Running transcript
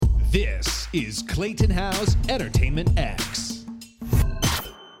is Clayton Howe's Entertainment X.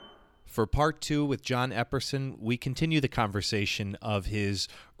 For part 2 with John Epperson, we continue the conversation of his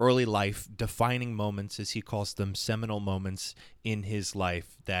early life defining moments, as he calls them, seminal moments in his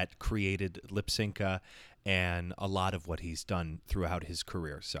life that created Lypsinka and a lot of what he's done throughout his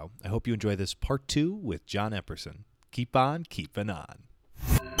career. So I hope you enjoy this part 2 with John Epperson. Keep on keeping on.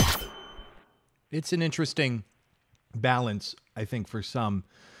 It's an interesting balance, I think, for some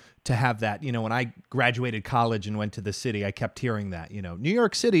to have that. You know, when I graduated college and went to the city, I kept hearing that, you know, New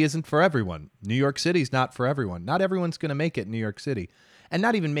York City isn't for everyone. New York City's not for everyone. Not everyone's going to make it in New York City. And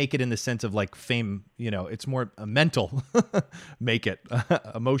not even make it in the sense of like fame, you know, it's more a mental make it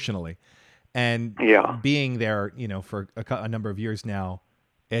emotionally. And being there, you know, for a number of years now,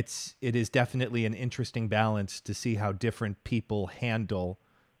 it is definitely an interesting balance to see how different people handle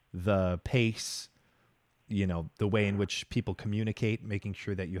the pace, you know, the way in which people communicate, making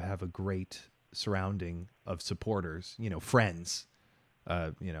sure that you have a great surrounding of supporters, you know, friends,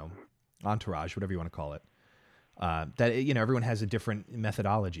 you know, entourage, whatever you want to call it. That, you know, everyone has a different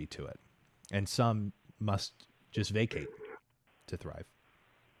methodology to it, and some must just vacate to thrive.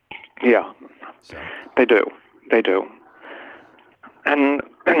 Yeah, so. They do. And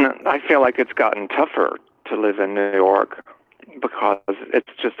I feel like it's gotten tougher to live in New York because it's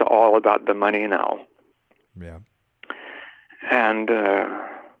just all about the money now. Yeah. And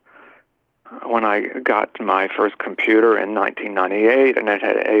when I got my first computer in 1998, and it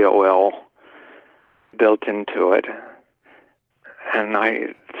had AOL built into it, and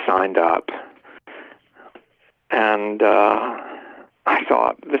I signed up, and I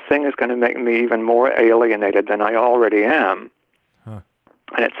thought, this thing is going to make me even more alienated than I already am. Huh.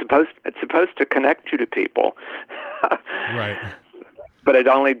 And it's supposed to connect you to people. Right. But it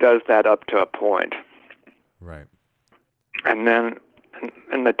only does that up to a point. Right. And then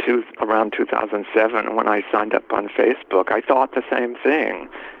around 2007, when I signed up on Facebook, I thought the same thing.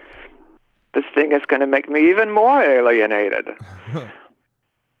 This thing is going to make me even more alienated.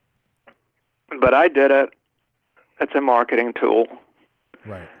 But I did it. It's a marketing tool.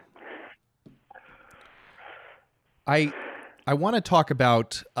 Right. I want to talk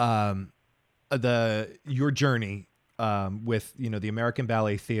about your journey with, you know, the American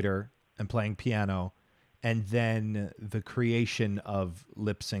Ballet Theater and playing piano, and then the creation of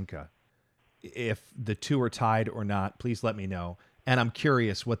Lypsinka. If the two are tied or not, please let me know. And I'm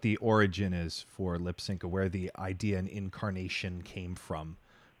curious what the origin is for Lypsinka, where the idea and incarnation came from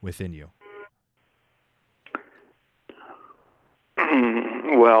within you.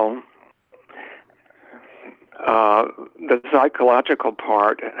 Well, the psychological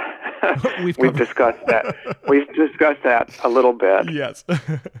part, we've discussed that. We've discussed that a little bit. Yes.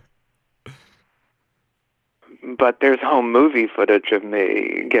 But there's home movie footage of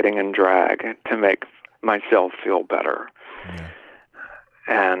me getting in drag to make myself feel better. Yeah.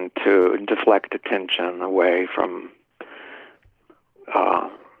 And to deflect attention away from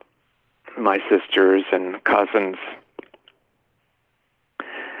my sisters and cousins.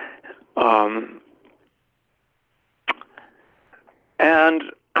 And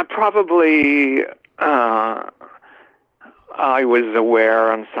I probably, I was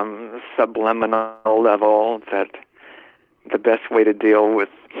aware on some subliminal level that the best way to deal with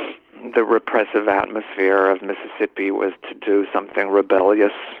the repressive atmosphere of Mississippi was to do something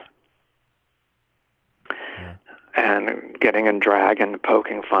rebellious. Yeah. And getting in drag and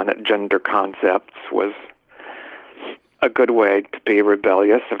poking fun at gender concepts was a good way to be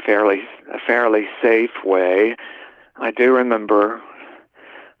rebellious, a fairly safe way. I don't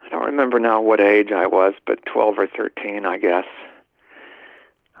remember now what age I was, but 12 or 13, I guess.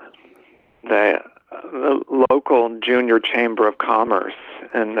 The local junior chamber of commerce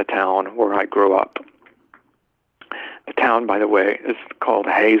in the town where I grew up. The town, by the way, is called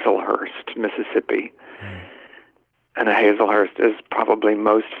Hazelhurst, Mississippi. Mm. And Hazelhurst is probably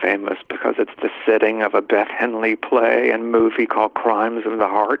most famous because it's the setting of a Beth Henley play and movie called Crimes of the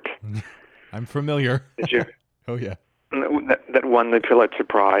Heart. I'm familiar. Did you? Oh, yeah. That won the Pulitzer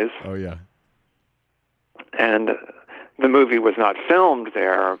Prize. Oh, yeah. And the movie was not filmed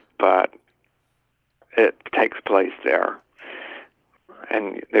there, but it takes place there.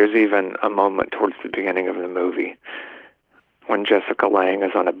 And there's even a moment towards the beginning of the movie when Jessica Lange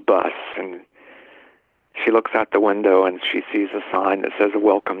is on a bus and she looks out the window and she sees a sign that says,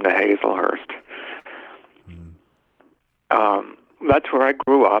 "Welcome to Hazelhurst." Mm. That's where I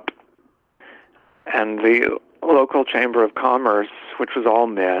grew up. And the local Chamber of Commerce, which was all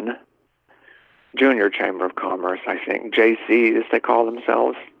men, Junior Chamber of Commerce, I think, JCs, they call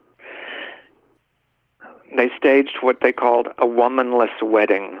themselves, they staged what they called a womanless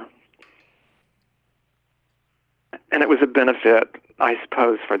wedding. and it was a benefit, I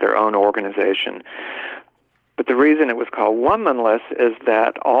suppose, for their own organization. But the reason it was called Womanless is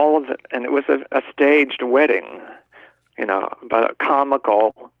that all of it, and it was a staged wedding, but a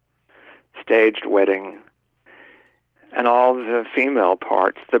comical staged wedding. And all the female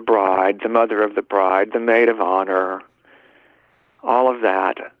parts, the bride, the mother of the bride, the maid of honor, all of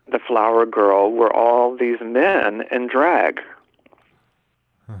that, the flower girl, were all these men in drag.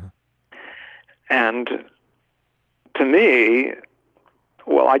 And to me,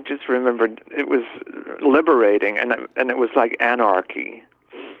 well, I just remembered it was liberating, and it was like anarchy.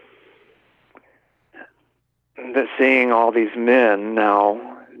 That seeing all these men now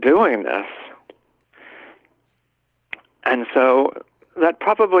doing this. And so that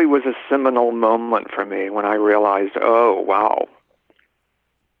probably was a seminal moment for me when I realized, oh, wow,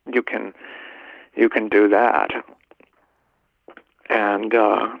 you can do that and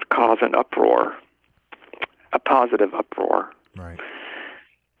cause an uproar, a positive uproar. Right.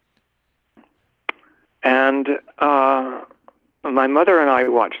 And my mother and I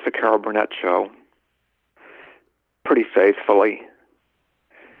watched the Carol Burnett show pretty faithfully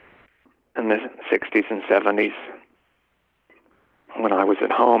in the 60s and 70s when I was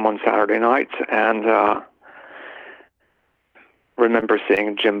at home on Saturday nights, and remember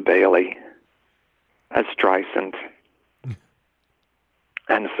seeing Jim Bailey as Streisand.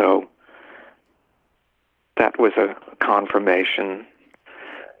 And so that was a confirmation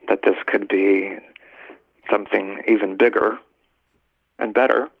that this could be something even bigger and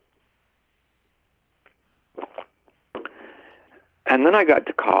better. And then I got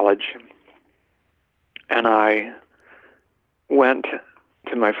to college, and I went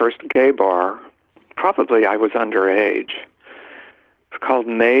to my first gay bar. Probably I was underage. It's called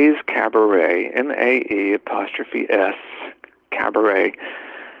Mae's Cabaret, MAE''S Cabaret,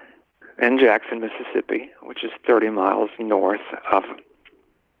 in Jackson, Mississippi, which is 30 miles north of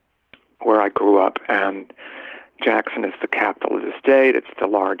where I grew up. And Jackson is the capital of the state. It's the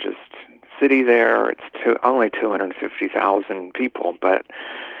largest city there. It's only 250,000 people, but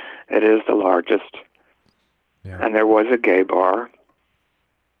it is the largest. Yeah. And there was a gay bar.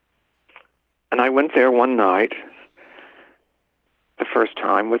 And I went there one night, the first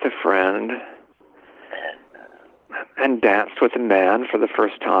time with a friend, and danced with a man for the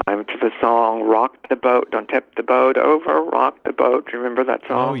first time to the song Rock the Boat, Don't Tip the Boat Over, Rock the Boat. Do you remember that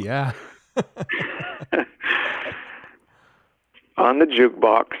song? Oh, yeah. On the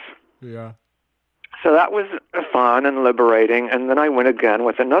jukebox. Yeah. So that was fun and liberating. And then I went again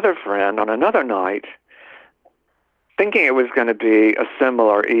with another friend on another night, thinking it was going to be a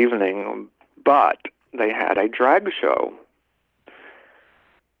similar evening, but they had a drag show,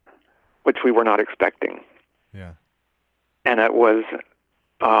 which we were not expecting. Yeah. And it was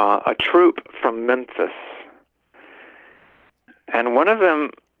a troupe from Memphis. And one of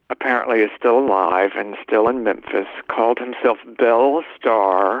them apparently is still alive and still in Memphis, called himself Belle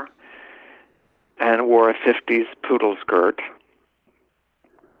Starr, and wore a 50s poodle skirt.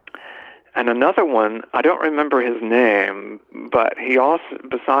 And another one, I don't remember his name, but he also,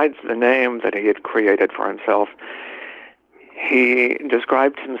 besides the name that he had created for himself, he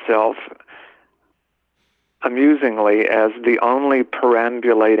described himself amusingly as the only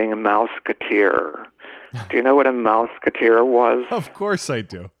perambulating mouseketeer. Do you know what a mouseketeer was? Of course I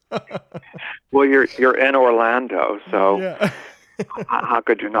do. Well, you're in Orlando, so yeah. How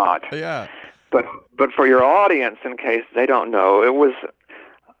could you not? Yeah. But for your audience, in case they don't know, it was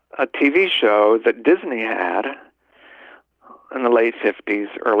a TV show that Disney had in the late 50s,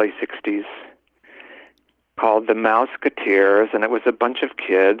 early 60s, called The Mouseketeers, and it was a bunch of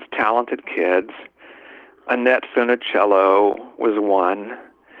kids, talented kids. Annette Funicello was one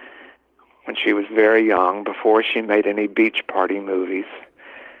when she was very young, before she made any beach party movies.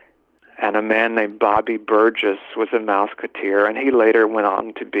 And a man named Bobby Burgess was a mouseketeer, and he later went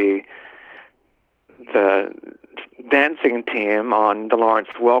on to be the dancing team on the Lawrence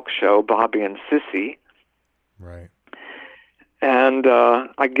Welk show, Bobby and Sissy. Right. And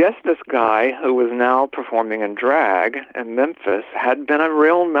I guess this guy, who was now performing in drag in Memphis, had been a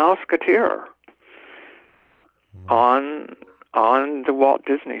real mouseketeer on the Walt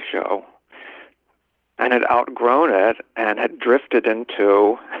Disney show, and had outgrown it and had drifted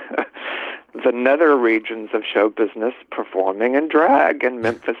into the nether regions of show business, performing in drag in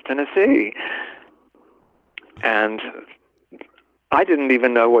Memphis, Tennessee. And I didn't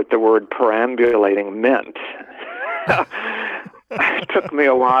even know what the word perambulating meant. It took me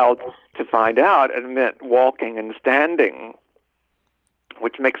a while to find out. It meant walking and standing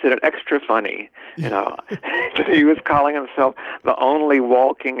which makes it extra funny, you know. He was calling himself the only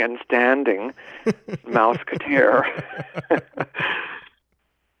walking and standing Mouseketeer.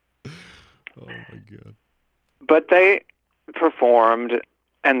 Oh my God. But they performed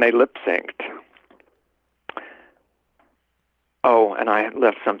and they lip synced. Oh, and I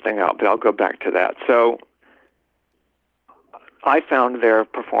left something out, but I'll go back to that. So I found their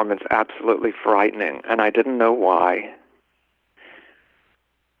performance absolutely frightening, and I didn't know why.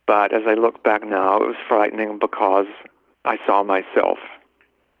 But as I look back now, it was frightening because I saw myself.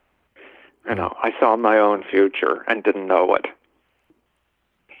 You know, I saw my own future and didn't know it.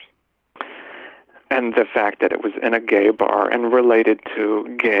 And the fact that it was in a gay bar and related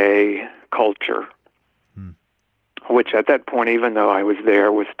to gay culture, which at that point, even though I was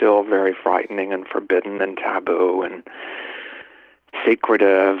there, was still very frightening and forbidden and taboo and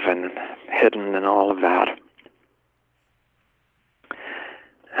secretive and hidden and all of that.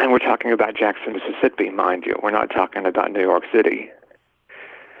 And we're talking about Jackson, Mississippi, mind you. We're not talking about New York City.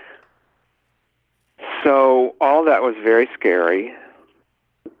 So all that was very scary.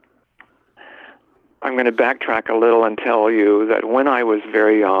 I'm going to backtrack a little and tell you that when I was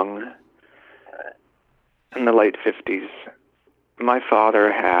very young, in the late 50s, my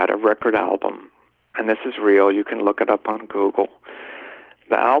father had a record album, and this is real. You can look it up on Google.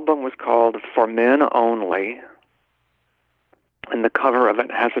 The album was called For Men Only, and the cover of it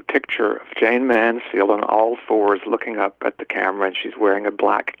has a picture of Jane Mansfield on all fours looking up at the camera, and she's wearing a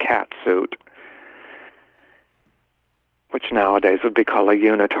black cat suit, which nowadays would be called a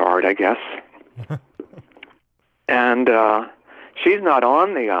unitard, I guess. And she's not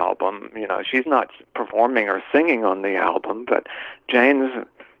on the album, you know, she's not performing or singing on the album, but Jane's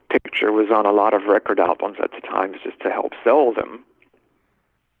picture was on a lot of record albums at the time just to help sell them.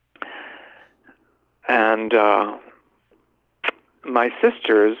 And my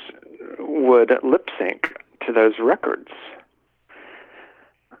sisters would lip sync to those records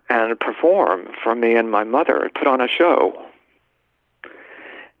and perform for me and my mother, put on a show.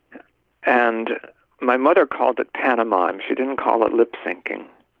 And my mother called it pantomime. She didn't call it lip syncing.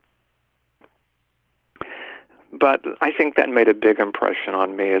 But I think that made a big impression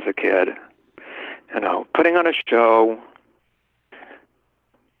on me as a kid. You know, putting on a show,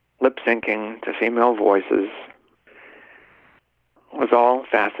 lip syncing to female voices was all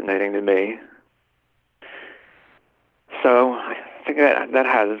fascinating to me. So I think that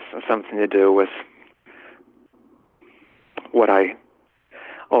has something to do with what I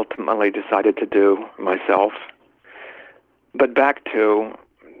ultimately decided to do myself. But back to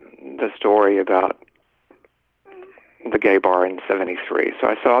the story about the gay bar in 73. So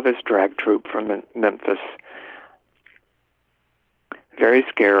I saw this drag troupe from Memphis, very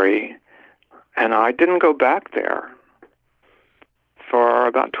scary, and I didn't go back there for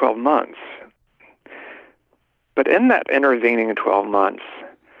about 12 months. But in that intervening 12 months,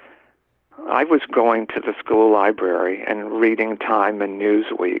 I was going to the school library and reading Time and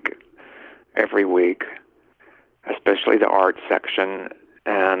Newsweek every week, especially the art section,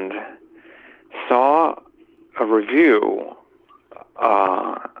 and saw a review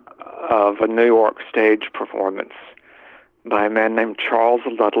of a New York stage performance by a man named Charles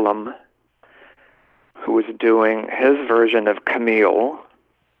Ludlam, who was doing his version of Camille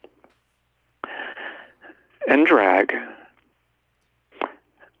in drag.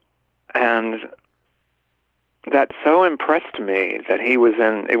 And that so impressed me that he was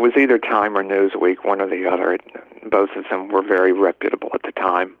in, it was either Time or Newsweek, one or the other. Both of them were very reputable at the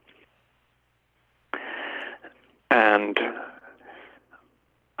time. And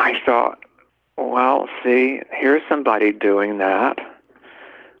I thought, well, see, here's somebody doing that,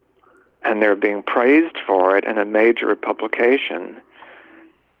 and they're being praised for it in a major publication,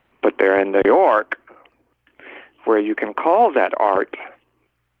 but they're in New York, where you can call that art,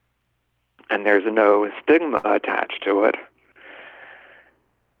 and there's no stigma attached to it.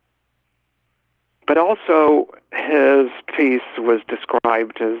 But also, his piece was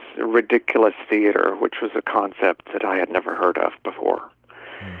described as ridiculous theater, which was a concept that I had never heard of before.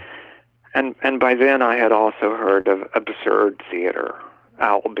 And by then, I had also heard of absurd theater,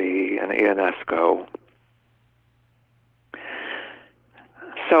 Albee and Ionesco.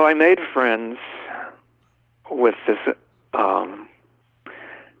 So I made friends with this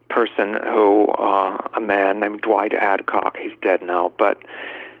person who, a man named Dwight Adcock. He's dead now, but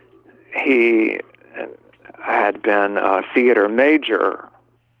he had been a theater major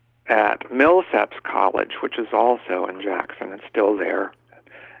at Millsaps College, which is also in Jackson. It's still there,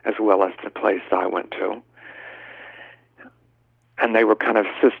 as well as the place I went to. And they were kind of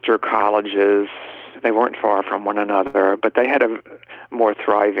sister colleges They weren't far from one another, but they had a more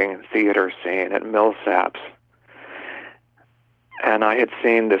thriving theater scene at Millsaps. And I had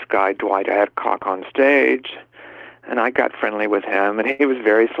seen this guy, Dwight Adcock, on stage, and I got friendly with him, and he was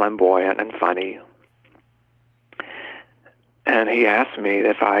very flamboyant and funny. And he asked me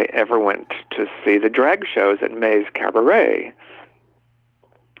if I ever went to see the drag shows at May's Cabaret.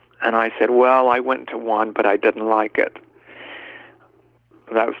 And I said, well, I went to one, but I didn't like it.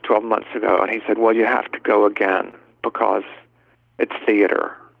 That was 12 months ago. And he said, well, you have to go again because it's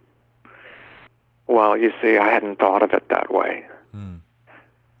theater. Well, you see, I hadn't thought of it that way.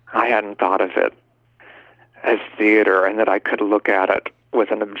 I hadn't thought of it as theater and that I could look at it with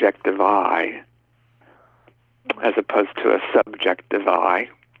an objective eye as opposed to a subjective eye.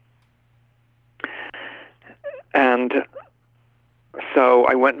 And so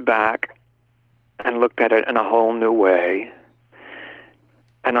I went back and looked at it in a whole new way.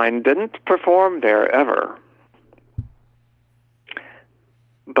 And I didn't perform there ever.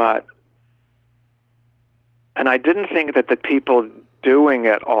 And I didn't think that the people doing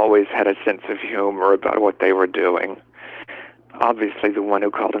it always had a sense of humor about what they were doing. Obviously, the one who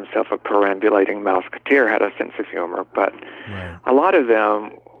called himself a perambulating Mouseketeer had a sense of humor, but Right. a lot of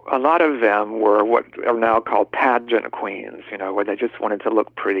them were what are now called pageant queens, where they just wanted to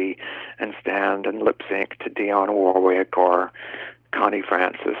look pretty and stand and lip sync to Dionne Warwick or Connie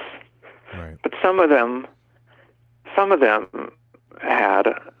Francis. Right. But some of them had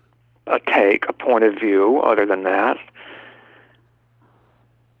a point of view other than that.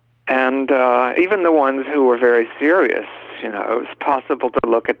 And even the ones who were very serious, it was possible to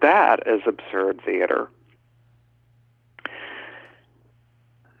look at that as absurd theater.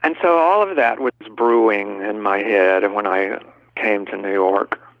 And so all of that was brewing in my head when I came to New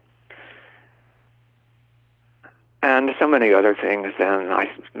York. And so many other things then I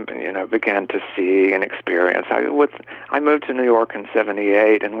began to see and experience. I moved to New York in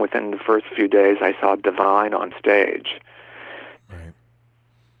 1978, and within the first few days I saw Divine on stage. Right.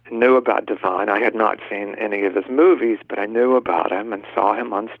 Knew about Divine. I had not seen any of his movies, but I knew about him and saw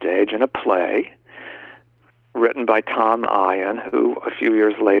him on stage in a play written by Tom Eyen, who a few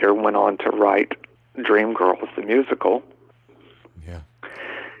years later went on to write Dreamgirls, the musical. Yeah.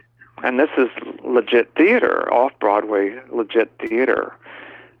 And this is legit theater, off-Broadway legit theater.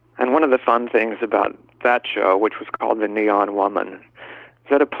 And one of the fun things about that show, which was called The Neon Woman,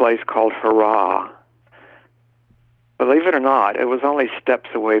 is at a place called Hurrah. Believe it or not, it was only steps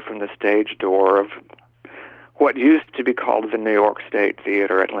away from the stage door of what used to be called the New York State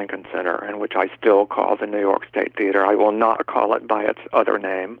Theater at Lincoln Center, and which I still call the New York State Theater. I will not call it by its other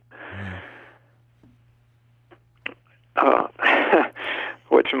name,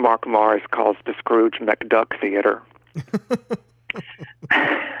 which Mark Morris calls the Scrooge McDuck Theater.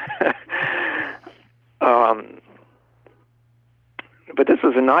 But this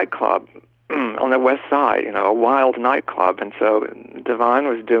was a nightclub on the West Side, a wild nightclub. And so Divine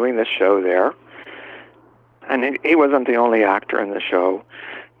was doing this show there. And he wasn't the only actor in the show.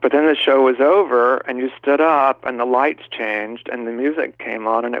 But then the show was over, and you stood up, and the lights changed, and the music came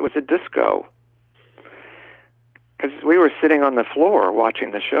on, and it was a disco. Because we were sitting on the floor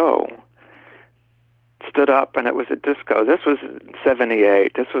watching the show. Stood up, and it was a disco. This was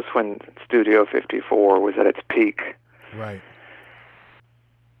 1978. This was when Studio 54 was at its peak. Right.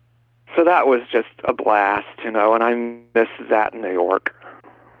 So that was just a blast, and I miss that in New York.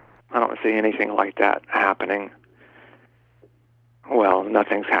 I don't see anything like that happening. Well,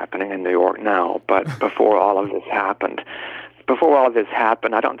 nothing's happening in New York now, but before all of this happened,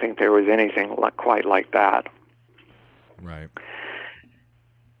 I don't think there was anything quite like that. Right.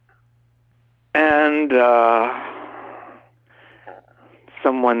 And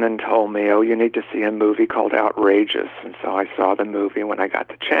someone then told me, you need to see a movie called Outrageous. And so I saw the movie when I got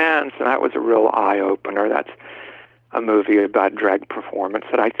the chance, and that was a real eye-opener. That's a movie about drag performance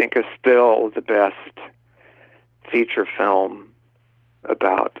that I think is still the best feature film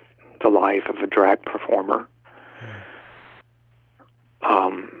about the life of a drag performer.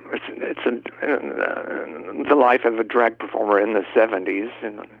 It's the life of a drag performer in the 1970s,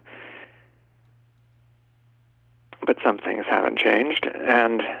 but some things haven't changed.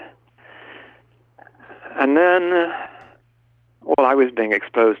 And then, I was being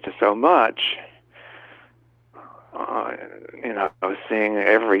exposed to so much. I was seeing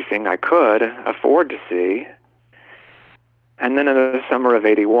everything I could afford to see. And then in the summer of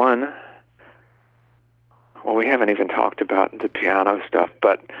 1981, we haven't even talked about the piano stuff,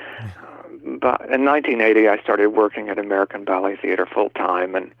 but in 1980, I started working at American Ballet Theater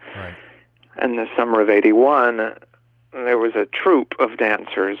full-time, and Right. in the summer of 1981, there was a troupe of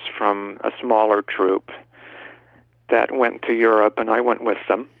dancers from a smaller troupe that went to Europe, and I went with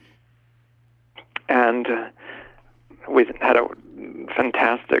them. And we had a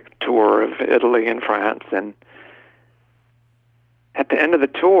fantastic tour of Italy and France. And at the end of the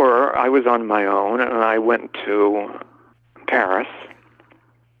tour, I was on my own, and I went to Paris,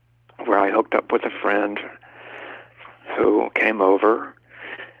 where I hooked up with a friend who came over.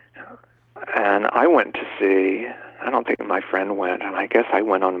 And I went to see, I don't think my friend went, and I guess I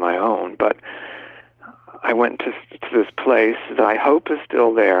went on my own, but I went to this place that I hope is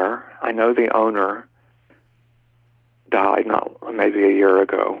still there. I know the owner died maybe a year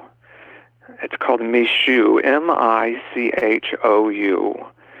ago. It's called Michou, Michou,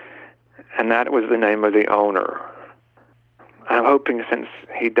 and that was the name of the owner. I'm hoping since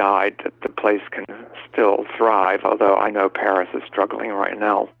he died that the place can still thrive, although I know Paris is struggling right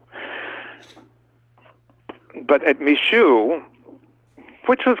now. But at Michou,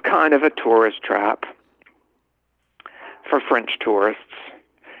 which was kind of a tourist trap for French tourists,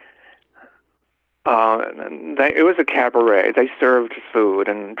 it was a cabaret. They served food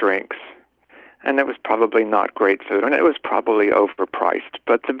and drinks, and it was probably not great food, and it was probably overpriced.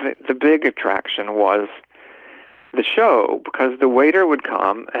 But the big attraction was the show, because the waiter would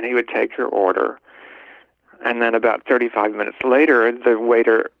come and he would take your order, and then about 35 minutes later, the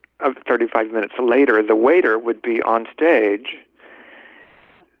waiter would be on stage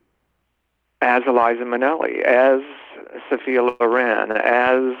as Eliza Minnelli, as Sophia Loren,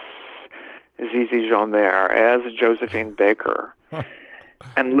 as Zizi Jeanmaire, as Josephine Baker,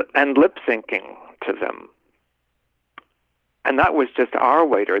 and lip syncing to them. And that was just our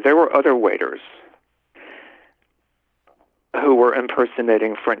waiter. There were other waiters who were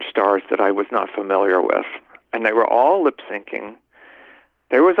impersonating French stars that I was not familiar with, and they were all lip syncing.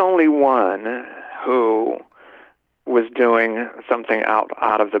 There was only one who was doing something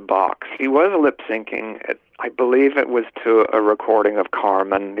out of the box. He was lip syncing. I believe it was to a recording of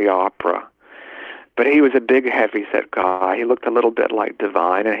Carmen, the opera. But he was a big, heavy-set guy. He looked a little bit like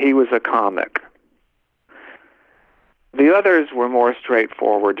Divine, and he was a comic. The others were more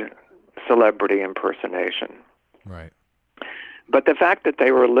straightforward celebrity impersonation. Right. But the fact that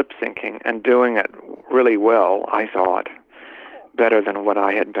they were lip syncing and doing it really well, I thought, better than what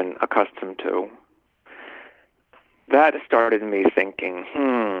I had been accustomed to, that started me thinking,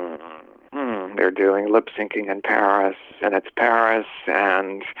 they're doing lip syncing in Paris, and it's Paris,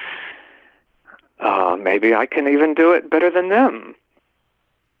 and maybe I can even do it better than them.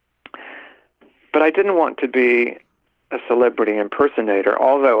 But I didn't want to be a celebrity impersonator,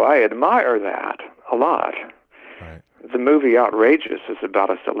 although I admire that a lot. Right. The movie Outrageous is about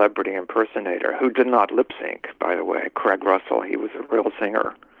a celebrity impersonator who did not lip sync, by the way. Craig Russell, he was a real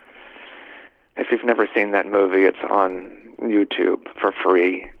singer. If you've never seen that movie, it's on YouTube for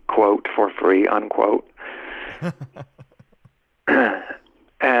free, quote, for free, unquote.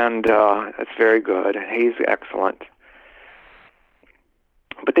 And it's very good. He's excellent.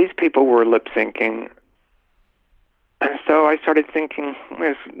 But these people were lip syncing. And so I started thinking,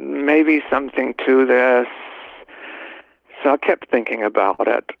 there's maybe something to this. So I kept thinking about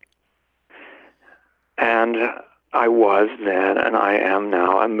it. And I was then, and I am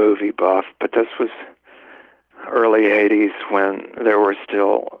now, a movie buff, but this was early 80s when there were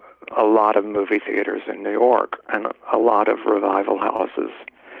still a lot of movie theaters in New York and a lot of revival houses.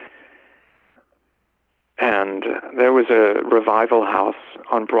 And there was a revival house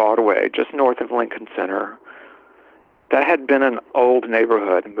on Broadway, just north of Lincoln Center, that had been an old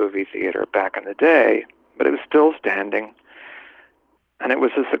neighborhood movie theater back in the day, but it was still standing. And it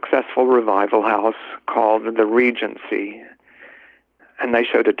was a successful revival house called the Regency. And they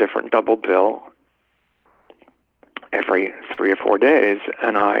showed a different double bill every 3 or 4 days.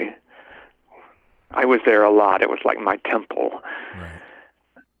 And I was there a lot. It was like my temple. Right.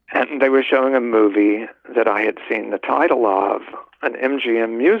 And they were showing a movie that I had seen the title of, an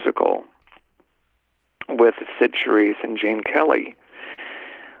MGM musical with Sid Charisse and Gene Kelly.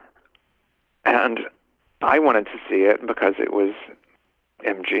 And I wanted to see it because it was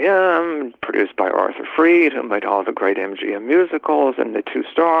MGM, produced by Arthur Freed, who made all the great MGM musicals, and The Two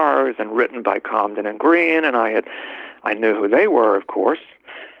Stars, and written by Comden and Green, and I knew who they were, of course.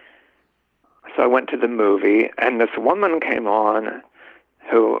 So I went to the movie, and this woman came on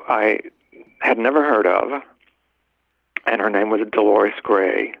who I had never heard of, and her name was Dolores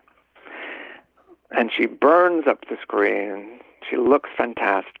Gray. And she burns up the screen. She looks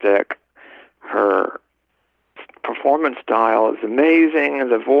fantastic. Her performance style is amazing.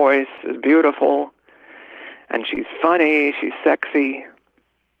 The voice is beautiful. And she's funny. She's sexy.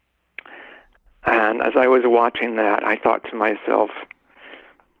 And as I was watching that, I thought to myself,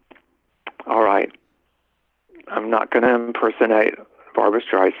 all right, I'm not going to impersonate Barbra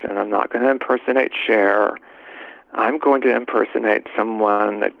Streisand. I'm not going to impersonate Cher. I'm going to impersonate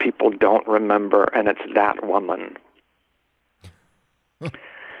someone that people don't remember, and it's that woman.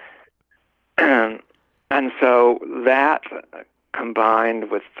 And so that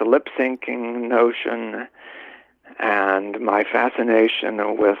combined with the lip syncing notion and my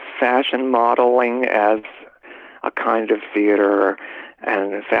fascination with fashion modeling as a kind of theater,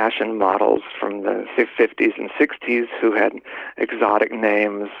 and fashion models from the 50s and 60s who had exotic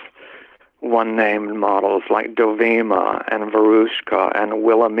names, one-named models like Dovima and Verushka and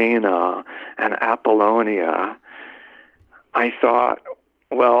Wilhelmina and Apollonia. I thought,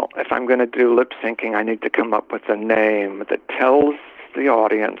 well, if I'm going to do lip syncing, I need to come up with a name that tells the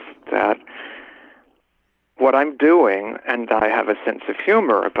audience that what I'm doing, and I have a sense of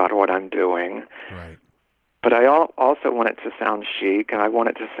humor about what I'm doing. Right. But I also want it to sound chic, and I want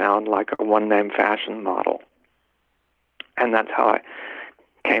it to sound like a one-name fashion model. And that's how I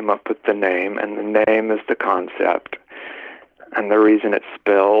came up with the name, and the name is the concept. And the reason it's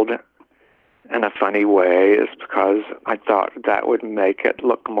spelled in a funny way is because I thought that would make it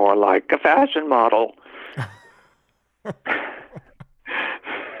look more like a fashion model.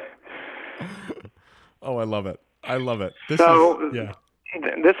 Oh, I love it. I love it. These are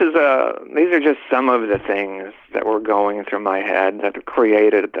just some of the things that were going through my head that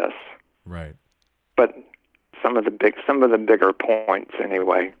created this. Right. But some of the bigger points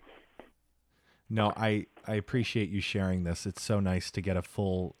anyway. No, I appreciate you sharing this. It's so nice to get a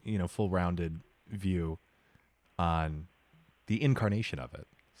full rounded view on the incarnation of it.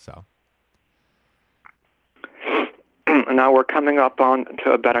 So now we're coming up on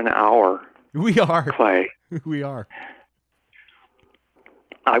to about an hour. We are. Clay. We are.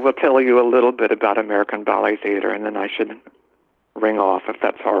 I will tell you a little bit about American Ballet Theater, and then I should ring off if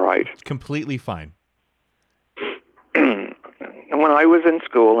that's all right. Completely fine. When I was in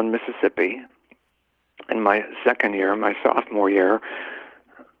school in Mississippi, in my second year, my sophomore year,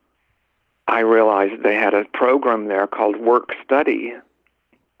 I realized they had a program there called Work Study.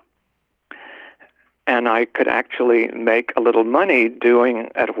 And I could actually make a little money doing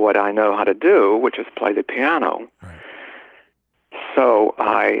at what I know how to do, which is play the piano. Right. So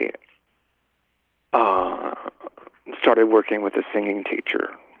I started working with a singing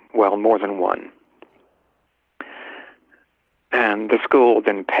teacher. Well, more than one. And the school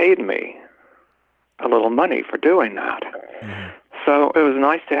then paid me a little money for doing that. Mm-hmm. So it was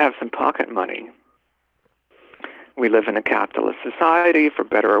nice to have some pocket money. We live in a capitalist society, for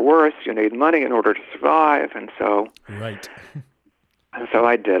better or worse. You need money in order to survive, and so right. And so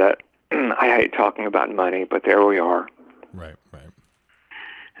I did it. I hate talking about money, but there we are. Right.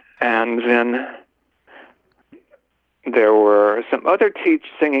 And then there were some other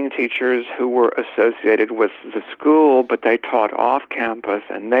singing teachers who were associated with the school, but they taught off campus,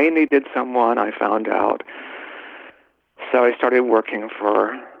 and they needed someone, I found out. So I started working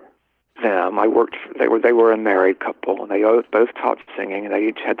for them. They were a married couple, and they both taught singing, and they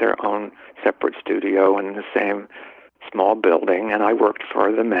each had their own separate studio in the same small building, and I worked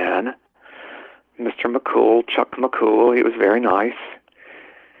for the man, Mr. McCool, Chuck McCool. He was very nice.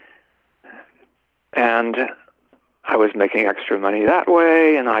 And I was making extra money that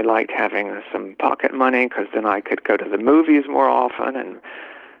way, and I liked having some pocket money because then I could go to the movies more often and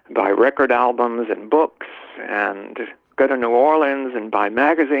buy record albums and books and go to New Orleans and buy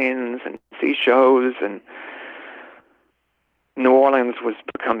magazines and see shows. And New Orleans was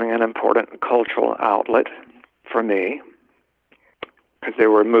becoming an important cultural outlet for me because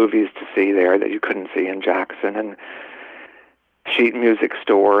there were movies to see there that you couldn't see in Jackson, and sheet music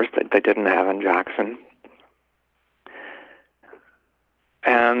stores that they didn't have in Jackson.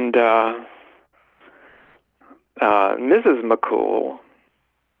 And Mrs. McCool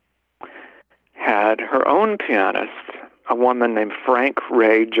had her own pianist, a woman named Frank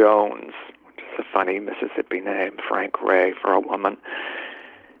Ray Jones, which is a funny Mississippi name, Frank Ray for a woman.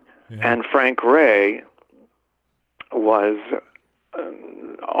 Yeah. And Frank Ray was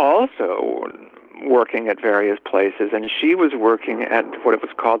also working at various places, and she was working at what it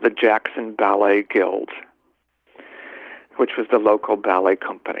was called the Jackson Ballet Guild, which was the local ballet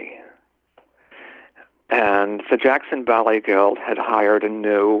company. And the Jackson Ballet Guild had hired a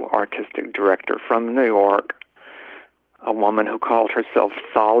new artistic director from New York, a woman who called herself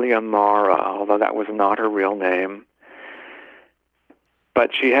Thalia Mara, although that was not her real name.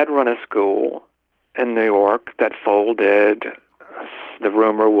 But she had run a school in New York that folded. The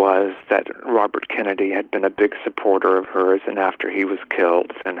rumor was that Robert Kennedy had been a big supporter of hers, and after he was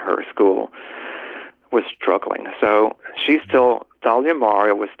killed, then her school was struggling. So Thalia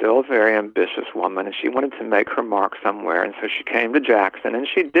Mario was still a very ambitious woman, and she wanted to make her mark somewhere, and so she came to Jackson, and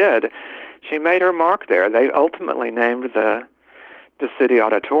she did. She made her mark there. They ultimately named the city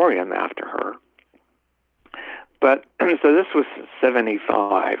auditorium after her. But so this was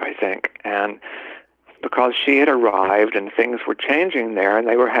 75, I think, and because she had arrived and things were changing there, and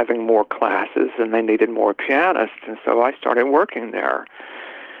they were having more classes and they needed more pianists, and so I started working there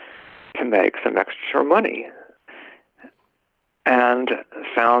to make some extra money, and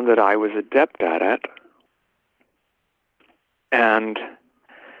found that I was adept at it. And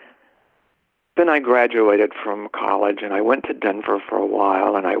then I graduated from college, and I went to Denver for a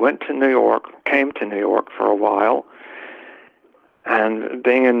while, and I went to New York, came to New York for a while, and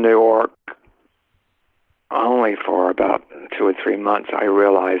being in New York only for about 2 or 3 months, I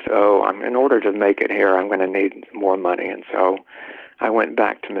realized, in order to make it here, I'm going to need more money, and so I went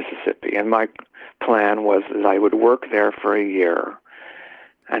back to Mississippi, and my plan was that I would work there for a year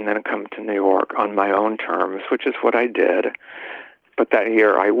and then come to New York on my own terms, which is what I did. But that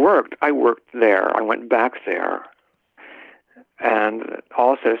year I worked there. I went back there and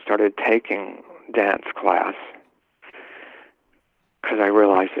also started taking dance class because I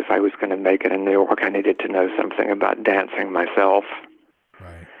realized if I was going to make it in New York, I needed to know something about dancing myself.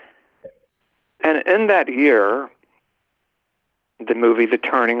 Right. And in that year, the movie The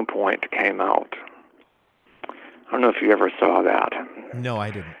Turning Point came out. I don't know if you ever saw that. No,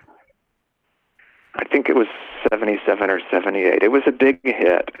 I didn't. I think it was 77 or 78. It was a big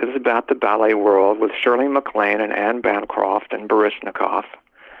hit. It was about the ballet world with Shirley MacLaine and Anne Bancroft and Baryshnikov.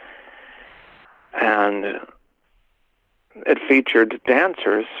 And it featured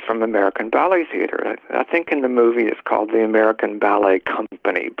dancers from American Ballet Theater. I think in the movie it's called the American Ballet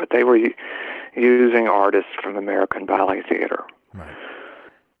Company, but they were using artists from American Ballet Theater. Right.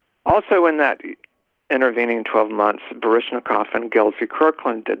 Also in that intervening 12 months, Baryshnikov and Gelsey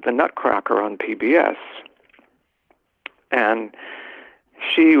Kirkland did The Nutcracker on PBS. And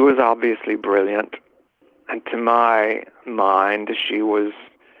she was obviously brilliant. And to my mind,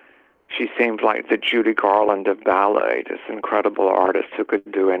 she seemed like the Judy Garland of ballet, this incredible artist who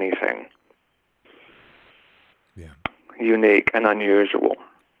could do anything. Yeah. Unique and unusual.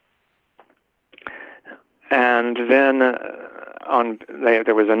 And then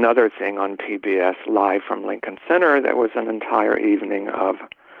there was another thing on PBS, Live from Lincoln Center, that was an entire evening of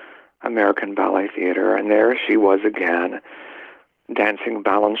American Ballet Theater, and there she was again, dancing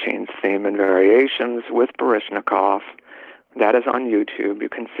Balanchine's theme and variations with Baryshnikov. That is on YouTube. You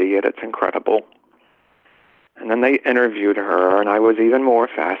can see it. It's incredible. And then they interviewed her, and I was even more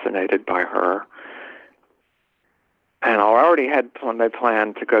fascinated by her. And I already had my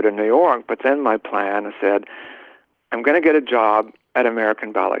plan to go to New York, but then my plan said, I'm going to get a job at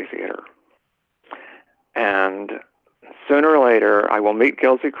American Ballet Theater. And sooner or later, I will meet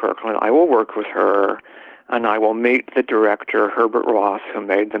Gelsey Kirkland, I will work with her, and I will meet the director, Herbert Ross, who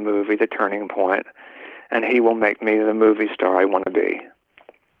made the movie The Turning Point, and he will make me the movie star I want to be.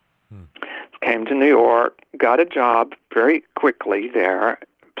 Came to New York, got a job very quickly there,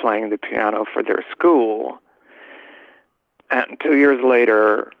 playing the piano for their school. And 2 years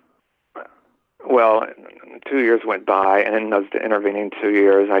later, 2 years went by, and in those intervening 2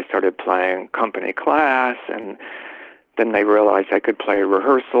 years, I started playing company class, and then they realized I could play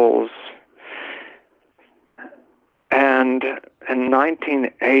rehearsals. And in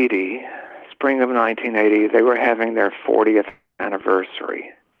 1980, spring of 1980, they were having their 40th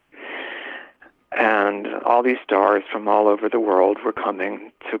anniversary. And all these stars from all over the world were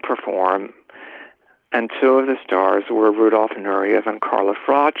coming to perform. And two of the stars were Rudolf Nureyev and Carla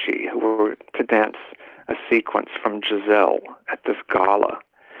Fracci, who were to dance a sequence from Giselle at this gala.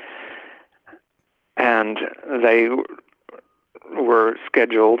 And they were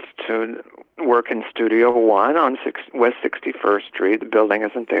scheduled to work in Studio One on West 61st Street. The building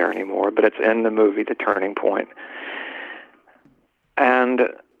isn't there anymore, but it's in the movie The Turning Point. And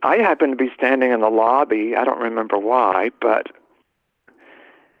I happened to be standing in the lobby. I don't remember why, but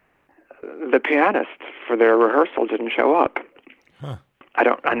the pianist for their rehearsal didn't show up. Huh.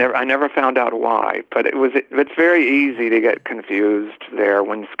 I never found out why, but it's very easy to get confused there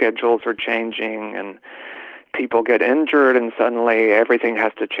when schedules are changing and people get injured and suddenly everything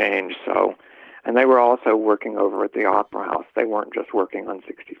has to change. So, and they were also working over at the Opera House. They weren't just working on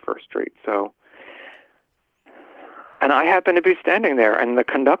 61st Street. So, and I happened to be standing there, and the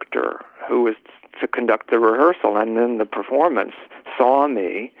conductor who was to conduct the rehearsal and then the performance saw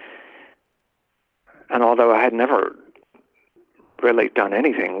me. And although I had never really done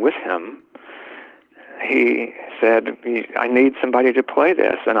anything with him, he said, I need somebody to play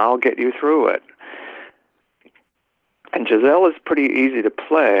this, and I'll get you through it. And Giselle is pretty easy to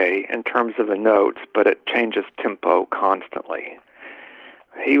play in terms of the notes, but it changes tempo constantly.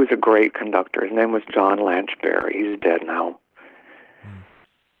 He was a great conductor. His name was John Lanchberry. He's dead now.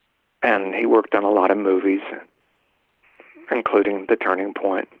 And he worked on a lot of movies, including The Turning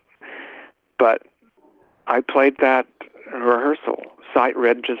Point. But I played that rehearsal, sight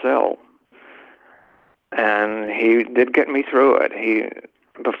read Giselle. And he did get me through it.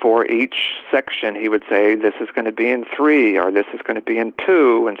 Before each section, he would say, this is going to be in 3, or this is going to be in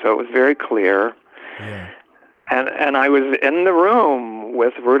 2, and so it was very clear. Yeah. And I was in the room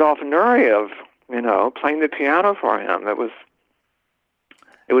with Rudolf Nureyev, playing the piano for him. It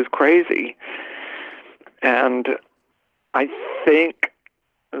was crazy. And I think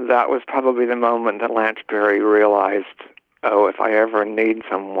that was probably the moment that Lanchberry realized, oh, if I ever need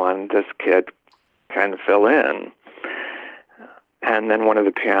someone, this kid can fill in. And then one of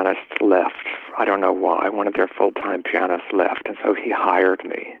the pianists left. I don't know why. One of their full-time pianists left, and so he hired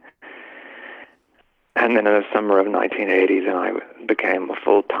me. And then in the summer of 1980, then I became a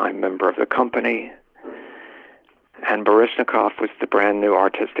full-time member of the company. And Baryshnikov was the brand new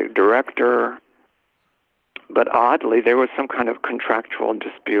artistic director. But oddly, there was some kind of contractual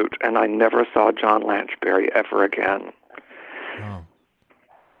dispute, and I never saw John Lanchberry ever again,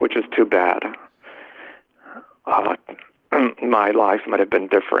 which is too bad. My life might have been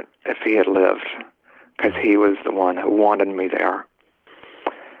different if he had lived, because he was the one who wanted me there.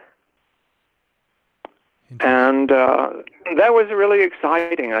 And that was really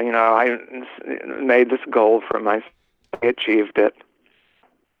exciting. I made this goal for myself. I achieved it.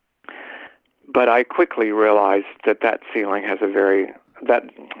 But I quickly realized that ceiling has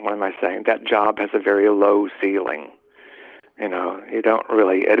that job has a very low ceiling. You don't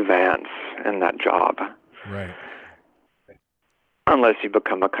really advance in that job. Right. Unless you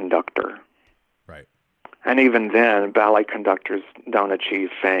become a conductor. Right. And even then, ballet conductors don't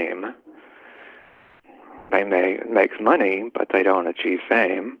achieve fame. They may make money, but they don't achieve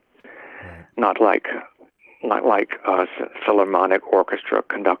fame. Right. Not like Philharmonic Orchestra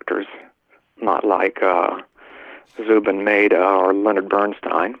conductors. Not like Zubin Mehta or Leonard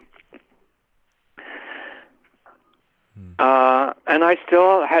Bernstein. And I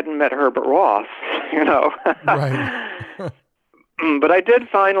still hadn't met Herbert Ross, Right. But I did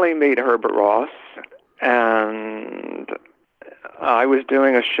finally meet Herbert Ross, and I was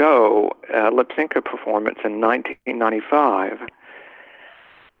doing a show, a Lipsinka performance in 1995.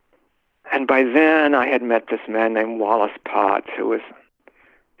 And by then I had met this man named Wallace Potts, who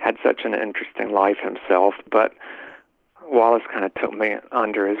had such an interesting life himself, but Wallace kind of took me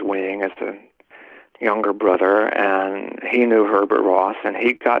under his wing as a younger brother, and he knew Herbert Ross, and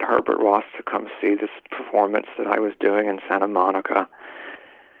he got Herbert Ross to come see this performance that I was doing in Santa Monica.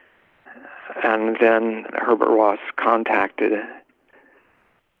 And then Herbert Ross contacted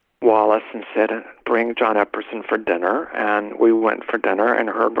Wallace and said, bring John Epperson for dinner. And we went for dinner, and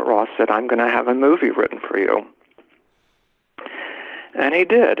Herbert Ross said, I'm going to have a movie written for you. And he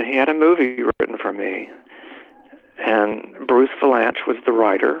did. He had a movie written for me. And Bruce Valanche was the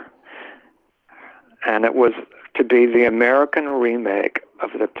writer. And it was to be the American remake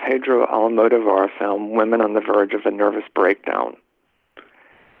of the Pedro Almodovar film, Women on the Verge of a Nervous Breakdown.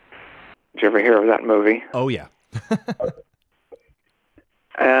 Did you ever hear of that movie? Oh, yeah.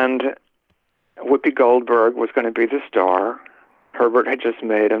 And Whoopi Goldberg was going to be the star. Herbert had just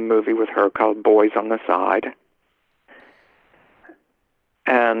made a movie with her called Boys on the Side.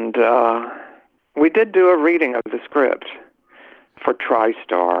 And we did do a reading of the script for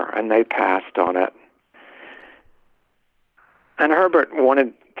TriStar, and they passed on it. And Herbert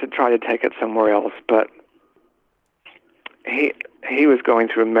wanted to try to take it somewhere else, but he was going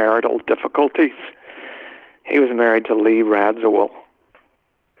through marital difficulties. He was married to Lee Radziwill,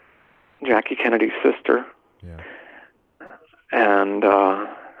 Jackie Kennedy's sister. Yeah.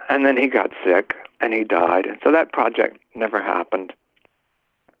 And then he got sick, and he died. So that project never happened.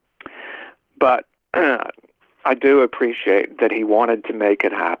 But I do appreciate that he wanted to make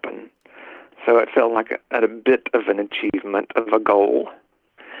it happen. So it felt like a bit of an achievement of a goal.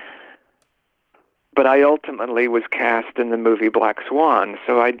 But I ultimately was cast in the movie Black Swan,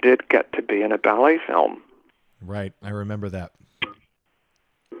 so I did get to be in a ballet film. Right, I remember that.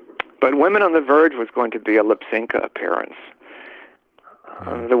 But Women on the Verge was going to be a Lipsinka appearance.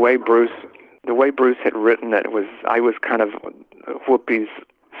 The way Bruce had written it was, I was kind of Whoopi's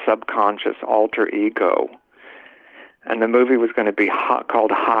subconscious alter ego. And the movie was going to be called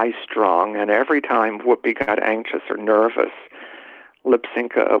High Strung, and every time Whoopi got anxious or nervous,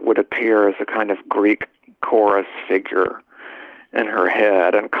 Lipsinka would appear as a kind of Greek chorus figure in her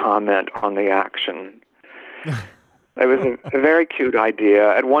head and comment on the action. It was a very cute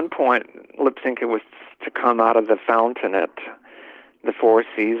idea. At one point, Lip Sync was to come out of the fountain at the Four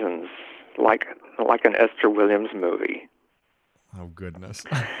Seasons, like an Esther Williams movie. Oh goodness!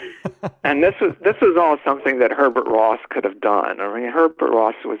 And this was all something that Herbert Ross could have done. I mean, Herbert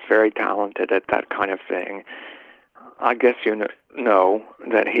Ross was very talented at that kind of thing. I guess you know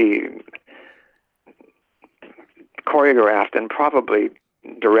that he choreographed and probably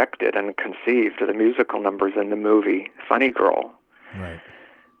directed and conceived the musical numbers in the movie Funny Girl. Right.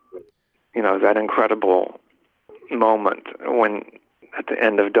 You know, that incredible moment when, at the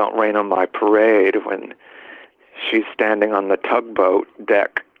end of Don't Rain on My Parade, when she's standing on the tugboat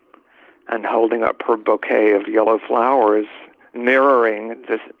deck and holding up her bouquet of yellow flowers, mirroring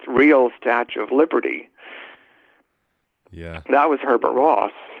this real Statue of Liberty. Yeah. That was Herbert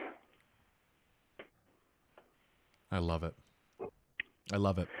Ross. I love it. I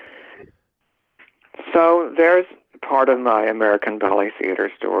love it. So there's part of my American Ballet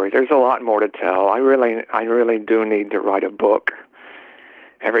Theater story. There's a lot more to tell. I really do need to write a book.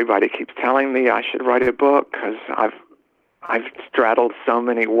 Everybody keeps telling me I should write a book because I've straddled so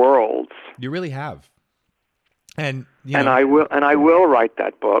many worlds. You really have. And I will write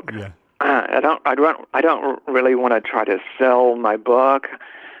that book. Yeah. I don't really want to try to sell my book.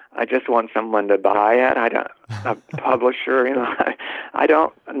 I just want someone to buy it. A publisher, you know. I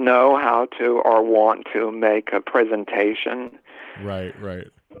don't know how to or want to make a presentation. Right.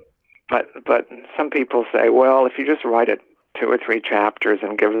 But some people say, well, if you just write it 2 or 3 chapters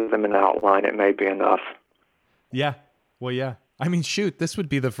and give them an outline, it may be enough. Yeah. Well, yeah. I mean, shoot, this would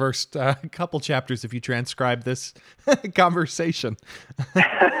be the first couple chapters if you transcribe this conversation.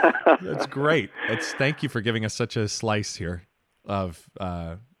 That's great. Thank you for giving us such a slice here of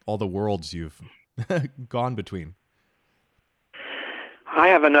all the worlds you've gone between. I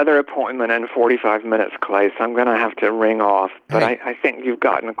have another appointment in 45 minutes, Clay, so I'm going to have to ring off. But hey, I think you've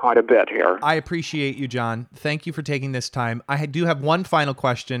gotten quite a bit here. I appreciate you, John. Thank you for taking this time. I do have one final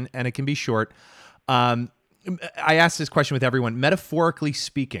question, and it can be short. I ask this question with everyone. Metaphorically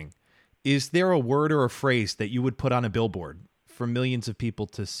speaking, is there a word or a phrase that you would put on a billboard for millions of people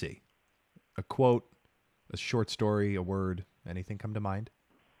to see? A quote, a short story, a word, anything come to mind?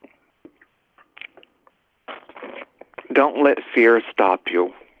 Don't let fear stop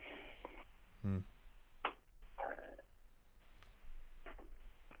you.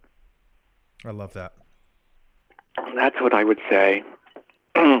 I love that. That's what I would say.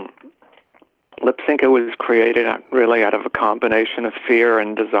 Lip Sync was created really out of a combination of fear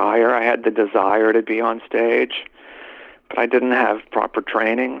and desire. I had the desire to be on stage, but I didn't have proper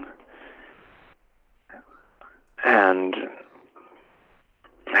training. And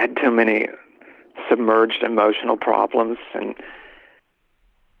I had too many submerged emotional problems and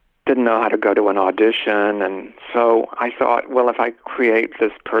didn't know how to go to an audition. And so I thought, well, if I create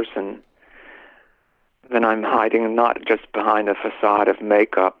this person, then I'm hiding not just behind a facade of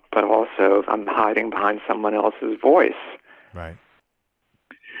makeup, but also I'm hiding behind someone else's voice. Right.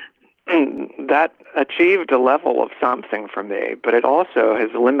 And that achieved a level of something for me, but it also has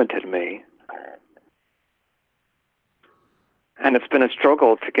limited me. And it's been a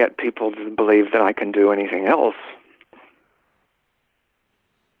struggle to get people to believe that I can do anything else.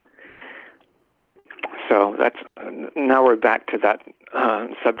 So now we're back to that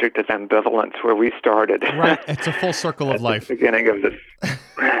subject of ambivalence where we started. Right, it's a full circle of life. At the beginning of this.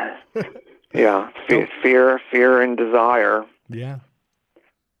 Yeah, fear and desire. Yeah.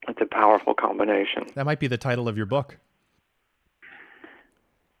 It's a powerful combination. That might be the title of your book.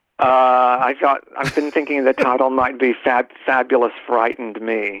 I've been thinking the title might be Fabulous Frightened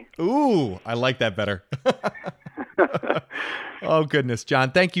Me. Ooh, I like that better. Oh, goodness.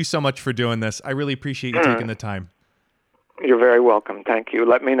 John, thank you so much for doing this. I really appreciate you taking the time. You're very welcome. Thank you.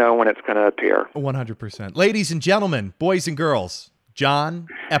 Let me know when it's going to appear. 100%. Ladies and gentlemen, boys and girls, John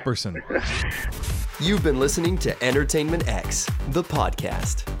Epperson. You've been listening to Entertainment X, the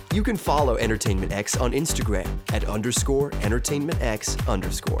podcast. You can follow Entertainment X on Instagram at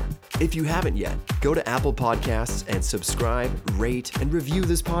 _EntertainmentX_. If you haven't yet, go to Apple Podcasts and subscribe, rate, and review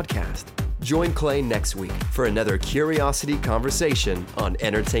this podcast. Join Clay next week for another curiosity conversation on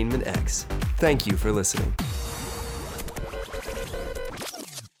Entertainment X. Thank you for listening.